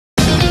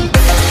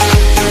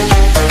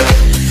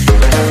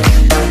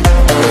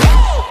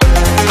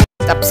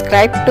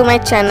subscribe to my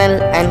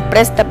channel and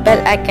press the bell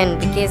icon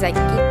because I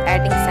keep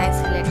adding science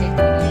related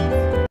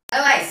videos.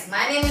 Hello guys,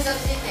 my name is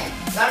Abhijeet.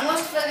 You are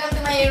most welcome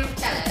to my YouTube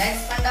channel,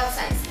 that's Funda of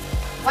Science.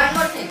 One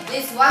more thing,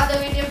 please watch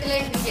the video till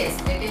end because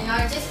little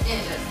knowledge is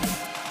dangerous.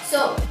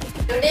 So,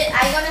 today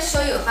I gonna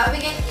show you how we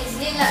can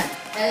easily learn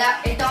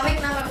the atomic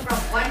number from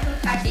 1 to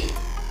 30.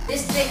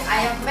 This trick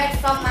I have made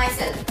from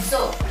myself.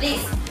 So,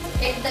 please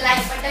hit the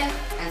like button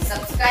and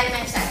subscribe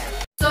my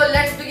channel. So,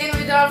 let's begin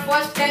with our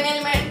first 10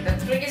 element. The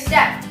trick is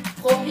that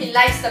hope he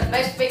likes the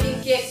best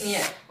baking cake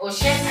near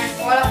ocean and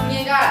fall of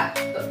Niagara.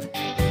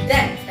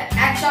 Then the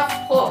H of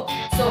hope.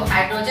 So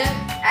hydrogen,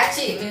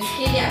 He means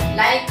helium,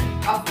 like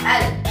of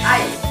L,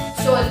 I.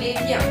 So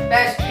lithium,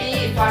 best,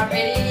 B for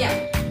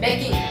beryllium.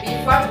 Baking, B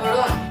for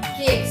boron.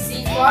 Cake,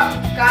 C for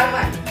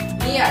carbon.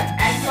 Near,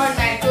 N for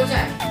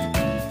nitrogen.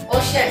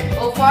 Ocean,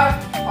 O for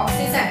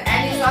oxygen,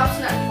 N is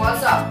optional,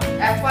 false off.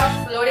 F for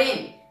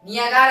fluorine.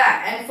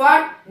 Niagara, N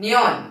for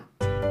neon.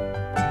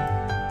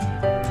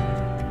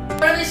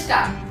 Before we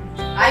start,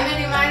 I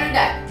may remind you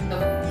that the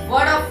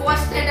word of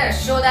first letter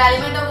show the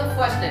element of the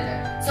first letter.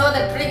 So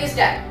the trick is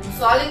that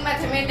solving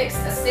mathematics,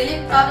 a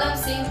silly problem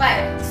seen by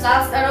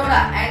Charles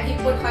Aurora and he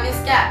put on his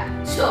cap.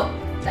 So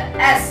the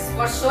S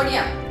for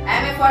sodium, Ma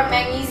for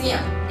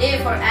magnesium,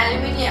 A for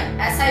aluminium,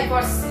 Si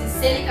for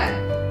silicon.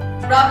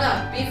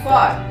 Problem P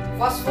for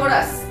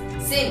phosphorus,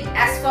 Sin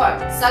S for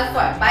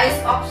sulfur, Pi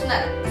is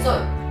optional. So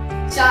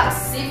Charles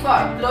C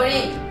for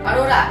chlorine,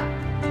 Aurora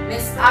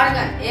means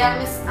argon, Ar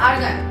means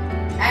argon,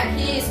 and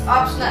he is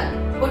optional.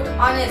 Put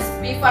on his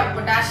B for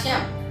potassium,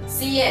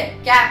 Ca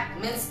cap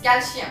means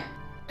calcium.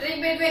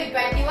 Trick between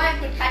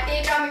 21 to 30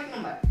 atomic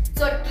number.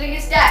 So trick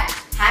is that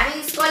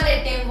having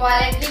scolded Tim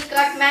violently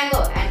cut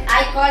mango and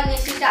I called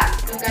Nishita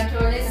to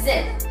control his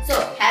zeal.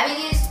 So having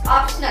is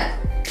optional.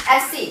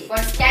 Sc for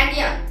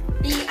scandium,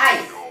 Ti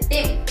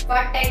Tim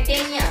for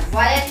titanium,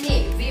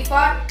 violently, V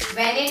for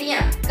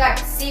vanadium, cut,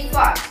 C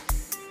for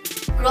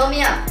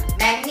chromium,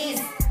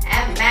 manganese,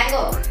 M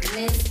mango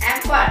means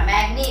M for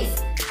manganese,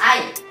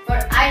 I for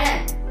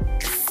iron,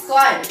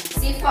 Scald,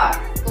 C for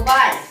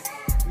cobalt,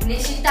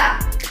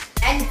 Nishita,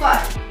 N for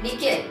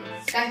nickel,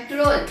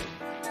 control,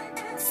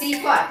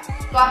 C for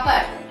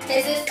copper,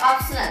 his is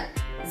optional,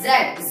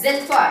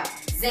 Z for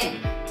zinc.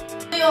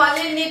 You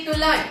only need to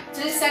learn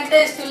 3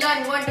 sentences to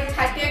learn 1 to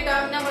 30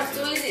 atomic number,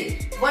 so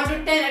easy. 1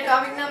 to 10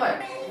 atomic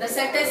number. The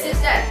sentence is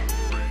that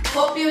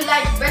hope you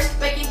like best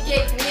baking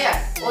cake near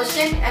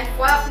ocean and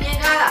fall of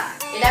Niagara.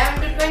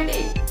 11 to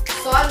 20.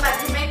 Solve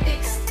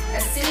mathematics, a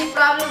silly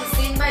problem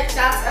seen by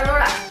Charles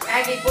Aurora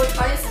and he put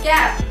on his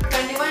cap.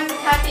 21 to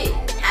 30.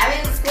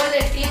 Having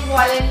scolded Tim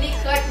violently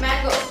cut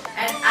mango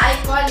and I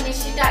called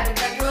Nishita to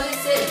control his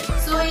zeal.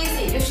 So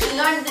easy. You should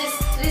learn these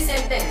 3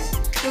 sentences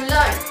to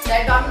learn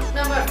the atomic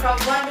number from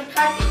 1 to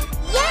 30.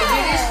 So we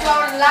reached to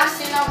our last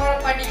scene of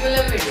our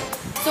particular video.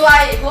 So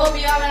I hope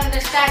you all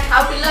understand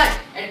how to learn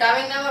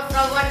atomic number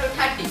from 1 to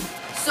 30.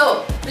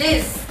 So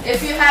please,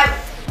 if you have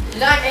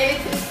learned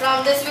anything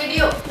from this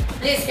video,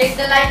 please hit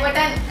the like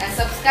button and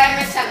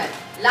subscribe my channel.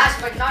 Last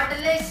but not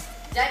the least,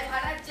 Jai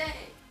Bharat, Jai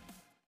Hind.